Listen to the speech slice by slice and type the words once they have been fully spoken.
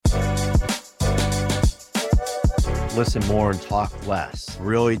listen more and talk less.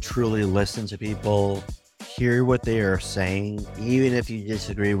 Really, truly listen to people, hear what they are saying, even if you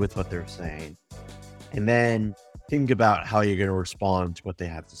disagree with what they're saying. And then think about how you're going to respond to what they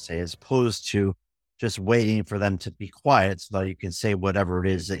have to say, as opposed to just waiting for them to be quiet so that you can say whatever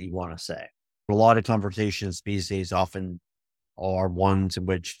it is that you want to say. A lot of conversations these days often are ones in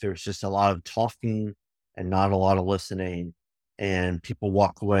which there's just a lot of talking and not a lot of listening. And people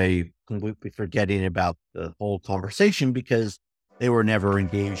walk away completely forgetting about the whole conversation because they were never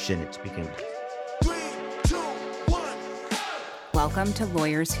engaged in it to begin with. Welcome to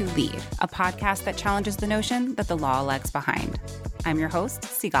Lawyers Who Lead, a podcast that challenges the notion that the law lags behind. I'm your host,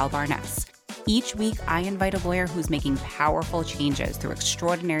 Sigal Barnes. Each week, I invite a lawyer who's making powerful changes through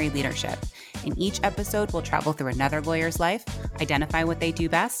extraordinary leadership. In each episode, we'll travel through another lawyer's life, identify what they do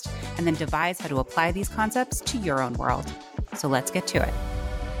best, and then devise how to apply these concepts to your own world. So let's get to it.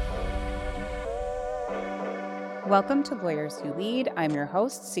 Welcome to Lawyers Who Lead. I'm your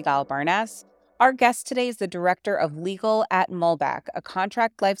host, Sigal Barnes. Our guest today is the Director of Legal at Muhlbach, a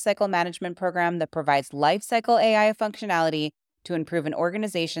contract lifecycle management program that provides lifecycle AI functionality to improve an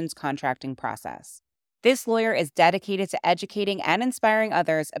organization's contracting process. This lawyer is dedicated to educating and inspiring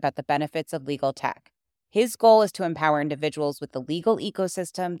others about the benefits of legal tech. His goal is to empower individuals with the legal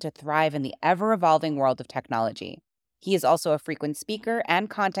ecosystem to thrive in the ever-evolving world of technology. He is also a frequent speaker and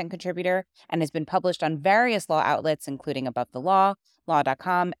content contributor and has been published on various law outlets, including Above the Law,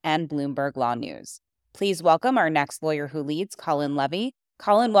 Law.com, and Bloomberg Law News. Please welcome our next lawyer who leads, Colin Levy.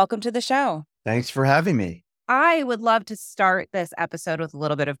 Colin, welcome to the show. Thanks for having me. I would love to start this episode with a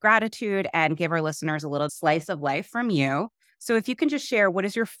little bit of gratitude and give our listeners a little slice of life from you. So if you can just share, what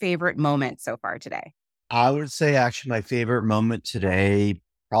is your favorite moment so far today? I would say actually my favorite moment today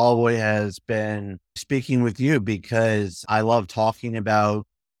probably has been speaking with you, because I love talking about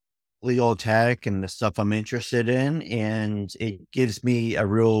legal tech and the stuff I'm interested in. And it gives me a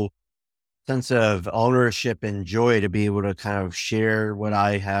real sense of ownership and joy to be able to kind of share what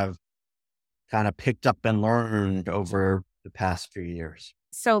I have kind of picked up and learned over the past few years.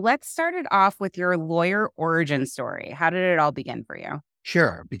 So let's start it off with your lawyer origin story. How did it all begin for you?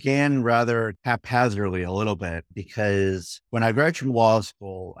 Sure. Began rather haphazardly a little bit, because when I graduated from law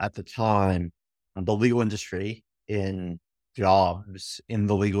school at the time, the legal industry in jobs in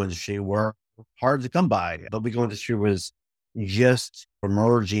the legal industry were hard to come by. The legal industry was just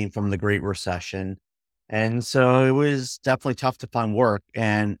emerging from the Great Recession. And so it was definitely tough to find work.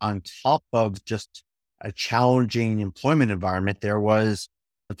 And on top of just a challenging employment environment, there was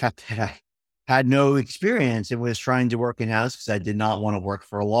the fact that I had no experience and was trying to work in-house because I did not want to work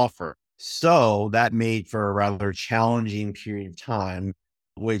for a law firm. So that made for a rather challenging period of time,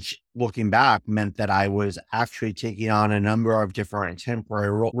 which looking back meant that I was actually taking on a number of different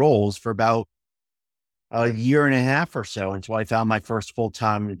temporary roles for about a year and a half or so until I found my first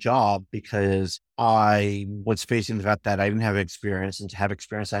full-time job, because I was facing the fact that I didn't have experience, and to have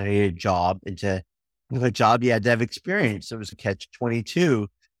experience, I needed a job, and to have a job, you had to have experience. So it was a catch-22.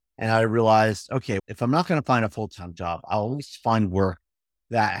 And I realized, okay, if I'm not going to find a full-time job, I'll at least find work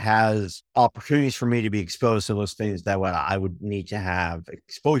that has opportunities for me to be exposed to those things that I would need to have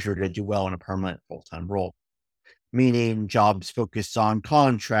exposure to do well in a permanent full-time role. Meaning jobs focused on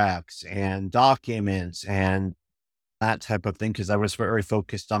contracts and documents and that type of thing, because I was very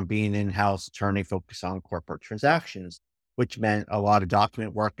focused on being an in-house attorney focused on corporate transactions, which meant a lot of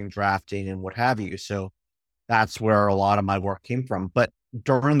document work and drafting and what have you. So that's where a lot of my work came from. But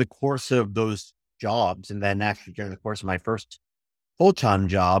during the course of those jobs, and then actually during the course of my first full-time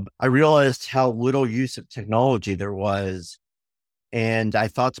job, I realized how little use of technology there was. And I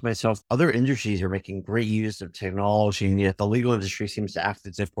thought to myself, other industries are making great use of technology, and yet the legal industry seems to act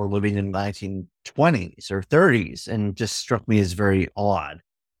as if we're living in the 1920s or 30s, and just struck me as very odd.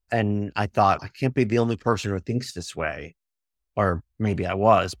 And I thought, I can't be the only person who thinks this way. Or maybe I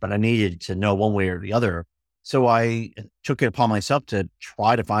was, but I needed to know one way or the other. So I took it upon myself to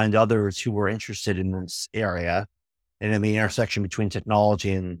try to find others who were interested in this area and in the intersection between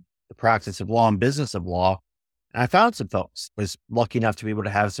technology and the practice of law and business of law. And I found some folks. Was lucky enough to be able to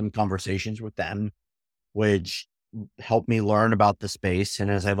have some conversations with them, which helped me learn about the space.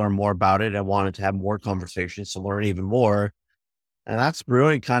 And as I learned more about it, I wanted to have more conversations to learn even more. And that's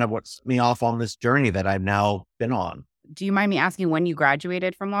really kind of what set me off on this journey that I've now been on. Do you mind me asking when you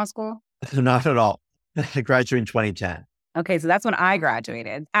graduated from law school? Not at all. I graduated in 2010. Okay, so that's when I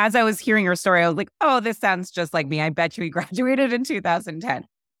graduated. As I was hearing your story, I was like, oh, this sounds just like me. I bet you graduated in 2010.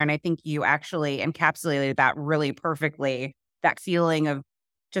 And I think you actually encapsulated that really perfectly, that feeling of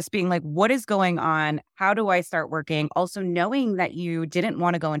just being like, what is going on? How do I start working? Also knowing that you didn't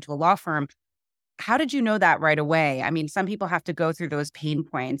want to go into a law firm. How did you know that right away? I mean, some people have to go through those pain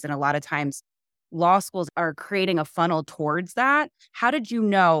points, and a lot of times law schools are creating a funnel towards that. How did you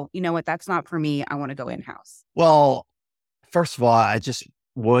know what, that's not for me. I want to go in-house. Well, first of all, I just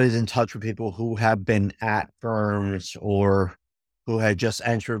was in touch with people who have been at firms or who had just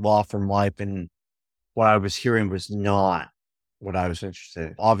entered law firm life. And what I was hearing was not what I was interested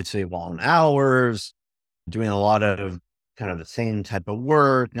in. Obviously, long hours, doing a lot of kind of the same type of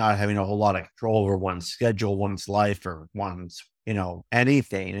work, not having a whole lot of control over one's schedule, one's life, or one's,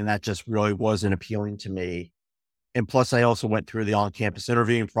 anything. And that just really wasn't appealing to me. And plus, I also went through the on campus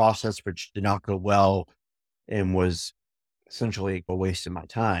interviewing process, which did not go well and was essentially a waste of my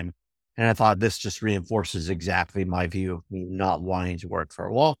time. And I thought this just reinforces exactly my view of me not wanting to work for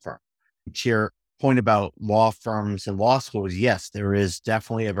a law firm. To your point about law firms and law schools, yes, there is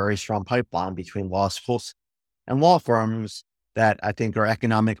definitely a very strong pipeline between law schools and law firms that I think are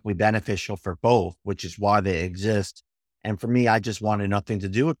economically beneficial for both, which is why they exist. And for me, I just wanted nothing to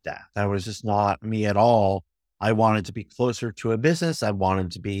do with that. That was just not me at all. I wanted to be closer to a business. I wanted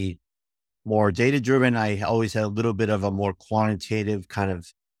to be more data driven. I always had a little bit of a more quantitative kind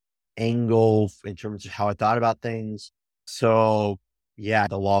of angle in terms of how I thought about things. So yeah,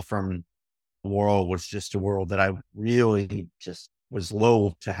 the law firm world was just a world that I really just was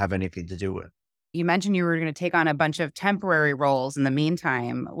loath to have anything to do with. You mentioned you were going to take on a bunch of temporary roles in the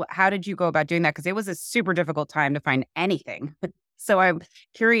meantime. How did you go about doing that? Because it was a super difficult time to find anything. So I'm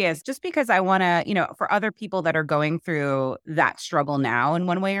curious, just because I want to, for other people that are going through that struggle now in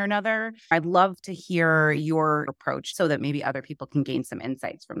one way or another, I'd love to hear your approach so that maybe other people can gain some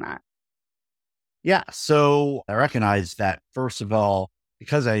insights from that. Yeah. So I recognized that first of all,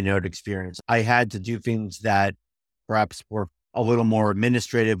 because I know experience, I had to do things that perhaps were a little more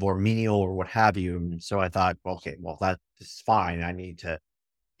administrative or menial or what have you. And so I thought, well, okay, well, that is fine. I need to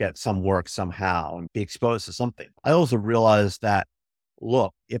get some work somehow and be exposed to something. I also realized that,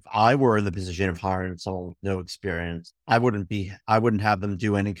 look, if I were in the position of hiring someone with no experience, I wouldn't have them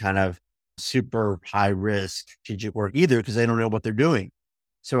do any kind of super high risk strategic work either because they don't know what they're doing.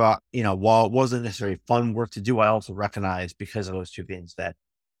 So, while it wasn't necessarily fun work to do, I also recognized because of those two things that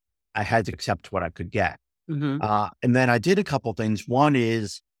I had to accept what I could get. Hmm. And then I did a couple things. One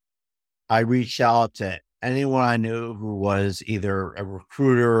is I reached out to anyone I knew who was either a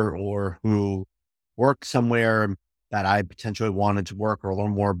recruiter or who worked somewhere that I potentially wanted to work or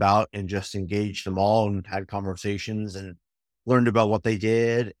learn more about and just engaged them all and had conversations and learned about what they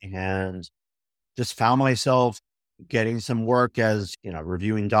did and just found myself getting some work as,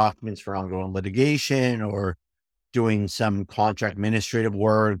 reviewing documents for ongoing litigation or doing some contract administrative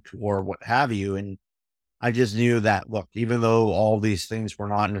work or what have you. And I just knew that, look, even though all these things were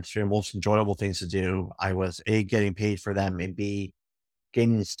not necessarily the most enjoyable things to do, I was A, getting paid for them, and B,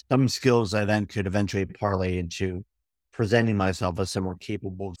 gaining some skills I then could eventually parlay into presenting myself as someone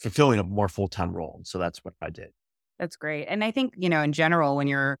capable of fulfilling a more full-time role. And so that's what I did. That's great. And I think, in general, when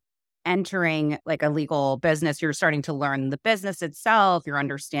you're entering like a legal business, you're starting to learn the business itself, you're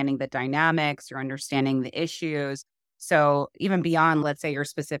understanding the dynamics, you're understanding the issues. So even beyond, let's say, your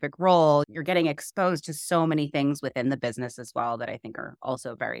specific role, you're getting exposed to so many things within the business as well that I think are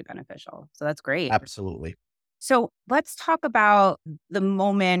also very beneficial. So that's great. Absolutely. So let's talk about the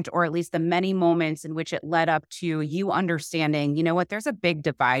moment, or at least the many moments in which it led up to you understanding, there's a big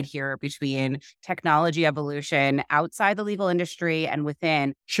divide here between technology evolution outside the legal industry and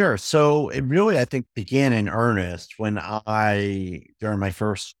within. Sure. So it really, I think, began in earnest when during my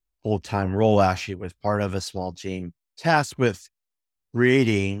first full-time role, actually was part of a small team tasked with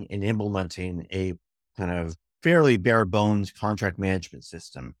creating and implementing a kind of fairly bare bones contract management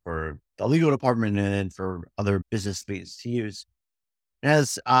system for the legal department and for other business leads to use.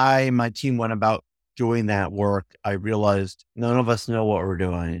 As my team went about doing that work, I realized none of us know what we're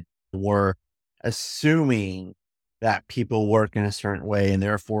doing. We're assuming that people work in a certain way and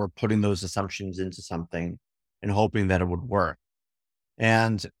therefore putting those assumptions into something and hoping that it would work.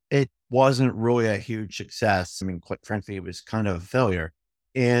 And it wasn't really a huge success. I mean, quite frankly, it was kind of a failure.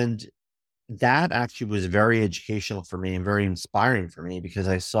 And that actually was very educational for me and very inspiring for me because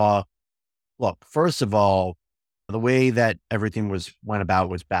I saw, look, first of all, the way that everything went about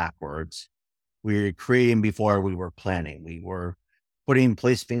was backwards. We were creating before we were planning. We were putting in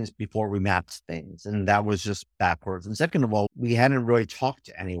place things before we mapped things. And that was just backwards. And second of all, we hadn't really talked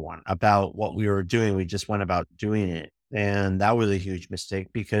to anyone about what we were doing. We just went about doing it. And that was a huge mistake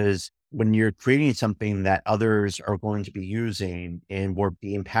because when you're creating something that others are going to be using and will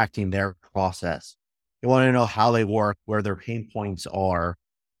be impacting their process, you want to know how they work, where their pain points are,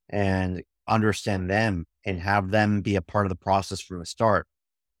 and understand them and have them be a part of the process from the start.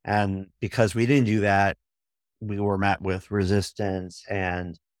 And because we didn't do that, we were met with resistance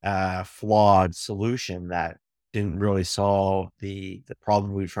and a flawed solution that didn't really solve the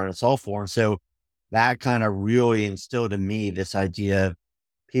problem we were trying to solve for. And so that kind of really instilled in me this idea of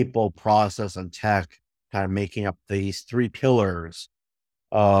people, process, and tech kind of making up these three pillars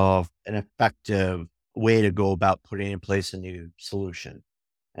of an effective way to go about putting in place a new solution.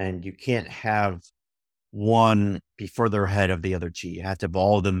 And you can't have one be further ahead of the other two. You have to have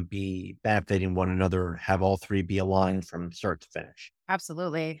all of them be benefiting one another, have all three be aligned from start to finish.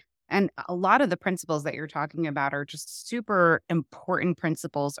 Absolutely. And a lot of the principles that you're talking about are just super important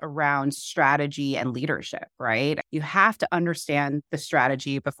principles around strategy and leadership, right? You have to understand the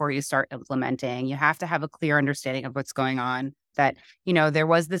strategy before you start implementing. You have to have a clear understanding of what's going on. That, there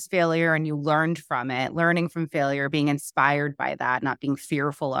was this failure and you learned from it, learning from failure, being inspired by that, not being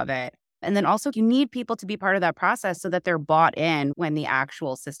fearful of it. And then also, you need people to be part of that process so that they're bought in when the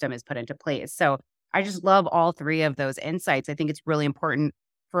actual system is put into place. So I just love all three of those insights. I think it's really important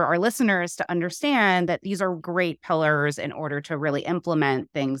for our listeners to understand that these are great pillars in order to really implement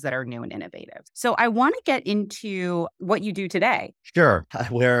things that are new and innovative. So I want to get into what you do today. Sure. I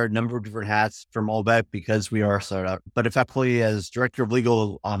wear a number of different hats for Malbec because we are a startup, but effectively as director of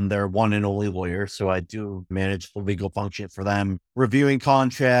legal, I'm their one and only lawyer. So I do manage the legal function for them, reviewing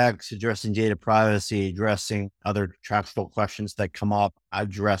contracts, addressing data privacy, addressing other contractual questions that come up,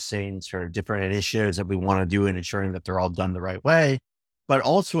 addressing sort of different initiatives that we want to do and ensuring that they're all done the right way. But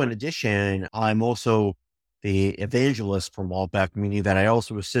also in addition, I'm also the evangelist for Malbec, meaning that I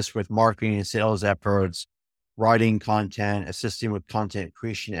also assist with marketing and sales efforts, writing content, assisting with content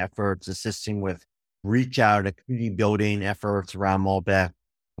creation efforts, assisting with reach out and community building efforts around Malbec,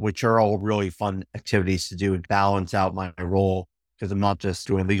 which are all really fun activities to do and balance out my role because I'm not just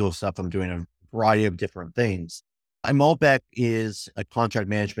doing legal stuff, I'm doing a variety of different things. And Malbec is a contract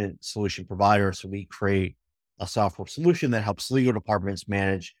management solution provider. So we create a software solution that helps legal departments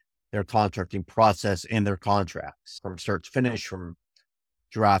manage their contracting process and their contracts from start to finish, from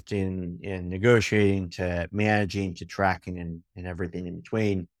drafting and negotiating to managing to tracking and everything in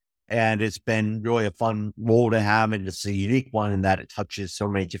between. And it's been really a fun role to have. And it's a unique one in that it touches so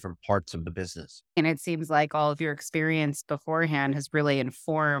many different parts of the business. And it seems like all of your experience beforehand has really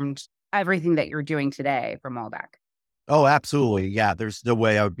informed everything that you're doing today from Malbec. Oh, absolutely. Yeah. There's no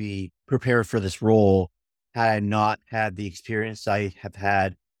way I would be prepared for this role had I not had the experience I have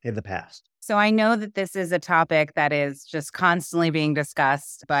had in the past. So I know that this is a topic that is just constantly being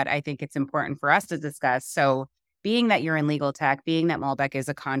discussed, but I think it's important for us to discuss. So being that you're in legal tech, being that Malbec is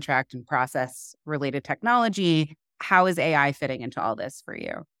a contract and process related technology, how is AI fitting into all this for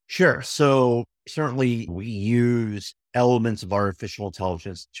you? Sure. So certainly we use elements of artificial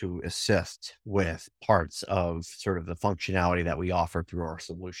intelligence to assist with parts of sort of the functionality that we offer through our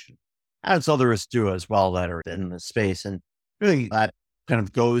solution. As others do as well that are in the space. And really that kind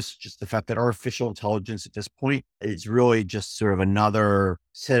of goes just the fact that artificial intelligence at this point is really just sort of another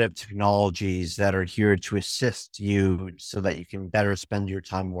set of technologies that are here to assist you so that you can better spend your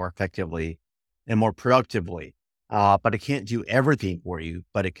time more effectively and more productively. But it can't do everything for you,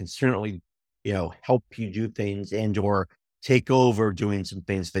 but it can certainly, help you do things and or take over doing some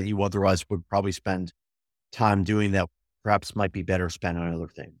things that you otherwise would probably spend time doing that perhaps might be better spent on other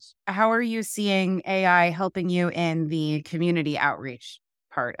things. How are you seeing AI helping you in the community outreach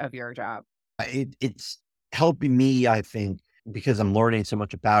part of your job? It's helping me, I think, because I'm learning so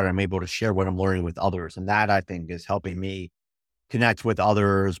much about it. I'm able to share what I'm learning with others. And that I think is helping me connect with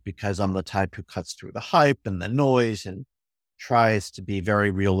others because I'm the type who cuts through the hype and the noise and tries to be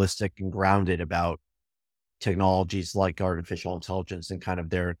very realistic and grounded about technologies like artificial intelligence and kind of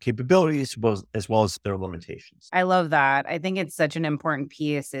their capabilities as well as their limitations. I love that. I think it's such an important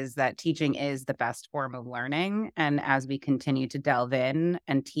piece is that teaching is the best form of learning. And as we continue to delve in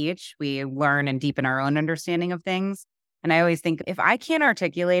and teach, we learn and deepen our own understanding of things. And I always think if I can't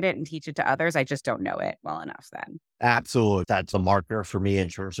articulate it and teach it to others, I just don't know it well enough then. Absolutely. That's a marker for me in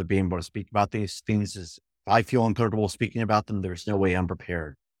terms of being able to speak about these things is if I feel uncomfortable speaking about them, there's no way I'm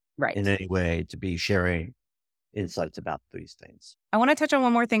prepared in Right. any way to be sharing insights about these things. I want to touch on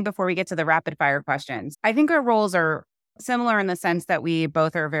one more thing before we get to the rapid fire questions. I think our roles are similar in the sense that we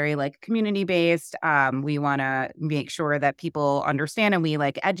both are very community based. We want to make sure that people understand and we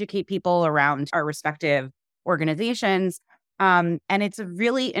educate people around our respective organizations. And it's a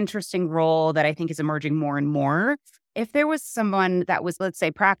really interesting role that I think is emerging more and more. If there was someone that was, let's say,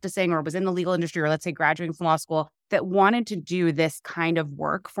 practicing or was in the legal industry or let's say graduating from law school that wanted to do this kind of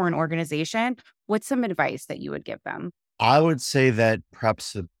work for an organization, what's some advice that you would give them? I would say that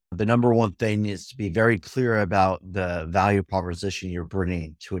perhaps the The number one thing is to be very clear about the value proposition you're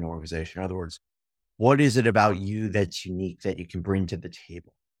bringing to an organization. In other words, what is it about you that's unique that you can bring to the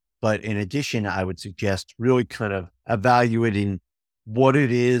table? But in addition, I would suggest really kind of evaluating what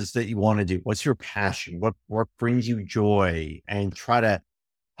it is that you want to do. What's your passion? What brings you joy? And try to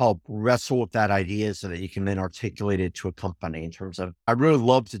help wrestle with that idea so that you can then articulate it to a company in terms of, I really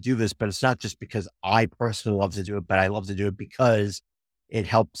love to do this, but it's not just because I personally love to do it, but I love to do it because it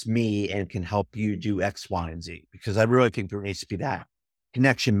helps me and can help you do X, Y, and Z. Because I really think there needs to be that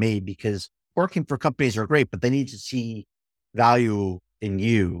connection made, because working for companies are great, but they need to see value in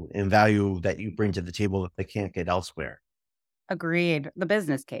you and value that you bring to the table that they can't get elsewhere. Agreed. The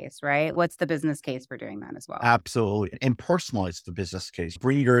business case, right? What's the business case for doing that as well? Absolutely. And personalize the business case.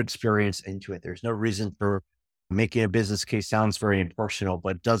 Bring your experience into it. There's no reason for making a business case sounds very impersonal,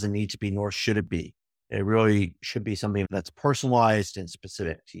 but it doesn't need to be, nor should it be. It really should be something that's personalized and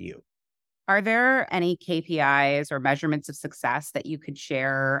specific to you. Are there any KPIs or measurements of success that you could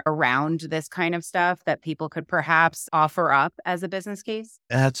share around this kind of stuff that people could perhaps offer up as a business case?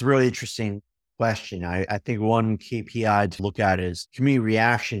 That's a really interesting question. I think one KPI to look at is community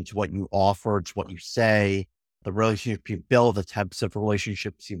reaction to what you offer, to what you say, the relationship you build, the types of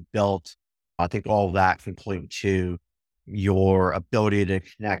relationships you built. I think all of that can point to your ability to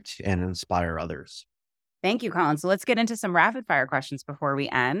connect and inspire others. Thank you, Colin. So let's get into some rapid fire questions before we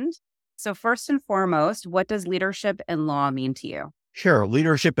end. So first and foremost, what does leadership in law mean to you? Sure.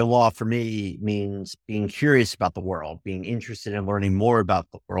 Leadership in law for me means being curious about the world, being interested in learning more about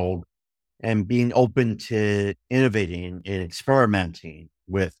the world, and being open to innovating and experimenting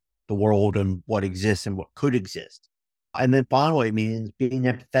with the world and what exists and what could exist. And then finally, it means being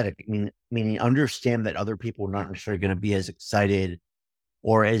empathetic, meaning understand that other people are not necessarily going to be as excited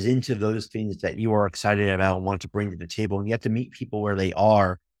or as into those things that you are excited about and want to bring to the table. And you have to meet people where they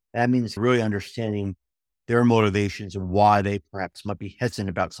are. That means really understanding their motivations and why they perhaps might be hesitant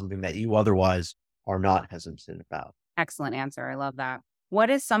about something that you otherwise are not hesitant about. Excellent answer. I love that. What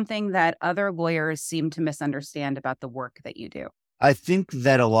is something that other lawyers seem to misunderstand about the work that you do? I think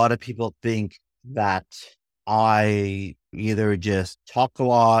that a lot of people think that I either just talk a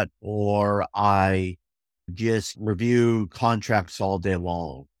lot or I just review contracts all day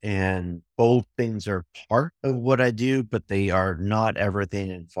long. And both things are part of what I do, but they are not everything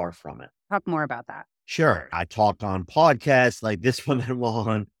and far from it. Talk more about that. Sure. I talk on podcasts like this one that I'm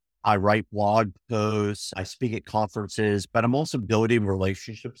on. I write blog posts. I speak at conferences, but I'm also building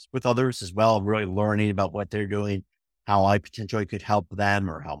relationships with others as well. I'm really learning about what they're doing, how I potentially could help them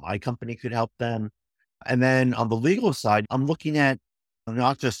or how my company could help them. And then on the legal side, I'm looking at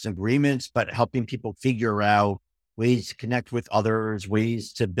not just agreements, but helping people figure out ways to connect with others,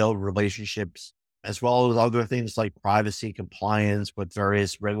 ways to build relationships, as well as other things like privacy compliance with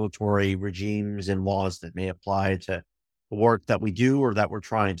various regulatory regimes and laws that may apply to the work that we do or that we're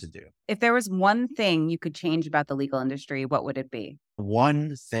trying to do. If there was one thing you could change about the legal industry, what would it be?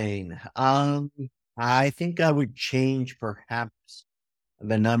 One thing, I think I would change perhaps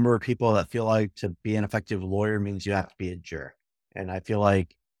the number of people that feel like to be an effective lawyer means you have to be a jerk. And I feel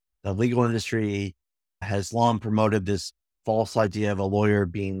like the legal industry has long promoted this false idea of a lawyer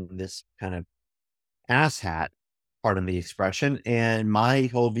being this kind of asshat, pardon the expression. And my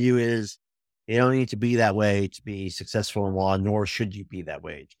whole view is you don't need to be that way to be successful in law, nor should you be that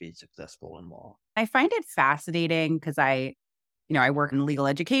way to be successful in law. I find it fascinating because I work in legal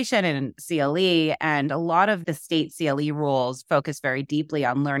education and CLE, and a lot of the state CLE rules focus very deeply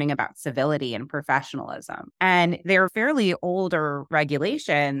on learning about civility and professionalism. And they're fairly older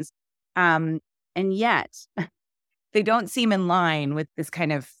regulations. And yet they don't seem in line with this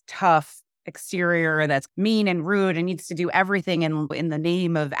kind of tough exterior that's mean and rude and needs to do everything in the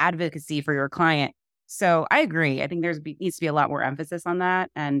name of advocacy for your client. So I agree. I think needs to be a lot more emphasis on that.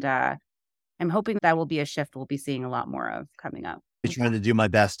 And I'm hoping that will be a shift we'll be seeing a lot more of coming up. I'm trying to do my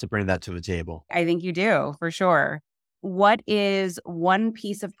best to bring that to the table. I think you do, for sure. What is one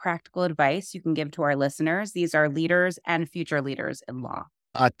piece of practical advice you can give to our listeners? These are leaders and future leaders in law.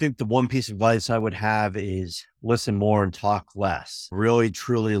 I think the one piece of advice I would have is listen more and talk less. Really,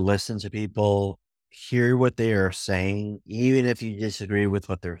 truly listen to people, hear what they are saying, even if you disagree with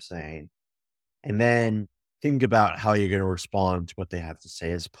what they're saying. And then think about how you're going to respond to what they have to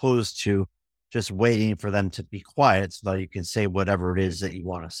say, as opposed to just waiting for them to be quiet so that you can say whatever it is that you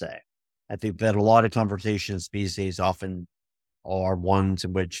want to say. I think that a lot of conversations these days often are ones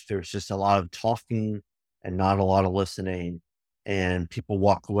in which there's just a lot of talking and not a lot of listening. And people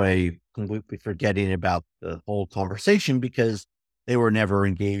walk away completely forgetting about the whole conversation because they were never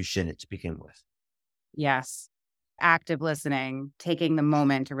engaged in it to begin with. Yes. active listening, taking the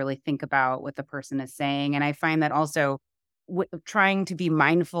moment to really think about what the person is saying. And I find that also trying to be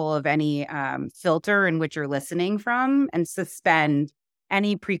mindful of any filter in which you're listening from and suspend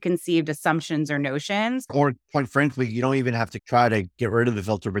any preconceived assumptions or notions. Or quite frankly, you don't even have to try to get rid of the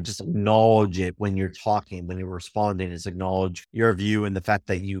filter, but just acknowledge it when you're talking, when you're responding, is acknowledge your view and the fact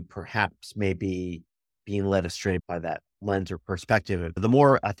that you perhaps may be being led astray by that lens or perspective. The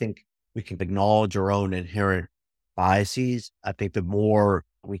more I think we can acknowledge our own inherent biases, I think the more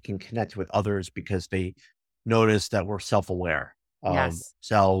we can connect with others because they notice that we're self-aware of Yes.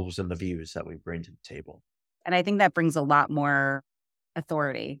 selves and the views that we bring to the table. And I think that brings a lot more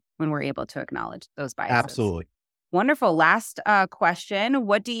authority when we're able to acknowledge those biases. Absolutely. Wonderful. Last question.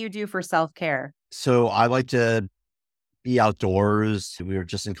 What do you do for self-care? So I like to be outdoors. We were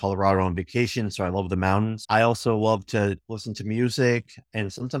just in Colorado on vacation, so I love the mountains. I also love to listen to music,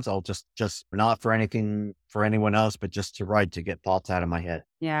 and sometimes I'll just not for anything for anyone else, but just to write to get thoughts out of my head.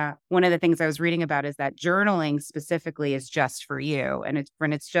 Yeah. One of the things I was reading about is that journaling specifically is just for you. And it's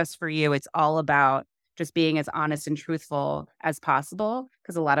when it's just for you, it's all about just being as honest and truthful as possible.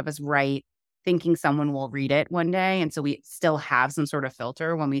 Because a lot of us write thinking someone will read it one day. And so we still have some sort of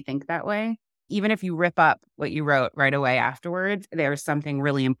filter when we think that way. Even if you rip up what you wrote right away afterwards, there's something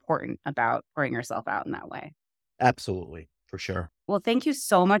really important about pouring yourself out in that way. Absolutely, for sure. Well, thank you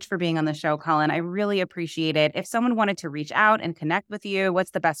so much for being on the show, Colin. I really appreciate it. If someone wanted to reach out and connect with you,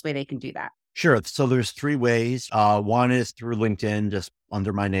 what's the best way they can do that? Sure. So there's three ways. One is through LinkedIn, just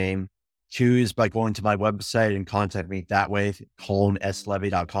under my name. Two is by going to my website and contact me that way,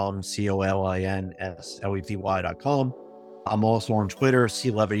 colinslevy.com, COLINSLEVY.com. I'm also on Twitter,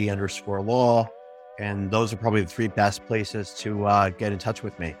 CLevy_law. And those are probably the three best places to get in touch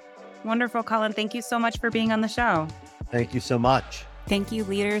with me. Wonderful, Colin. Thank you so much for being on the show. Thank you so much. Thank you,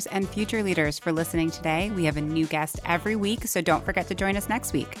 leaders and future leaders, for listening today. We have a new guest every week, so don't forget to join us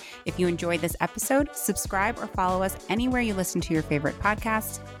next week. If you enjoyed this episode, subscribe or follow us anywhere you listen to your favorite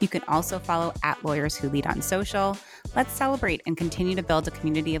podcasts. You can also follow @Lawyers Who Lead on social. Let's celebrate and continue to build a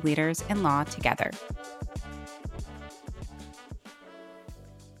community of leaders in law together.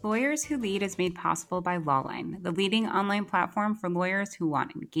 Lawyers Who Lead is made possible by Lawline, the leading online platform for lawyers who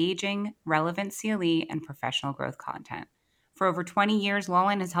want engaging, relevant CLE and professional growth content. For over 20 years,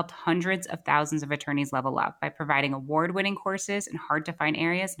 Lawline has helped hundreds of thousands of attorneys level up by providing award-winning courses in hard-to-find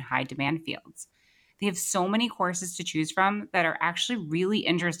areas and high-demand fields. They have so many courses to choose from that are actually really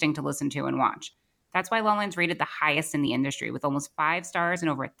interesting to listen to and watch. That's why Lawline's rated the highest in the industry, with almost 5 stars and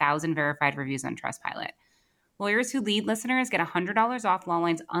over 1,000 verified reviews on Trustpilot. Lawyers Who Lead listeners get $100 off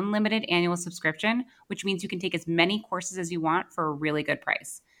Lawline's unlimited annual subscription, which means you can take as many courses as you want for a really good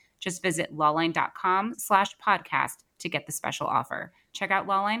price. Just visit lawline.com/podcast to get the special offer. Check out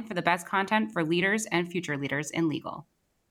Lawline for the best content for leaders and future leaders in legal.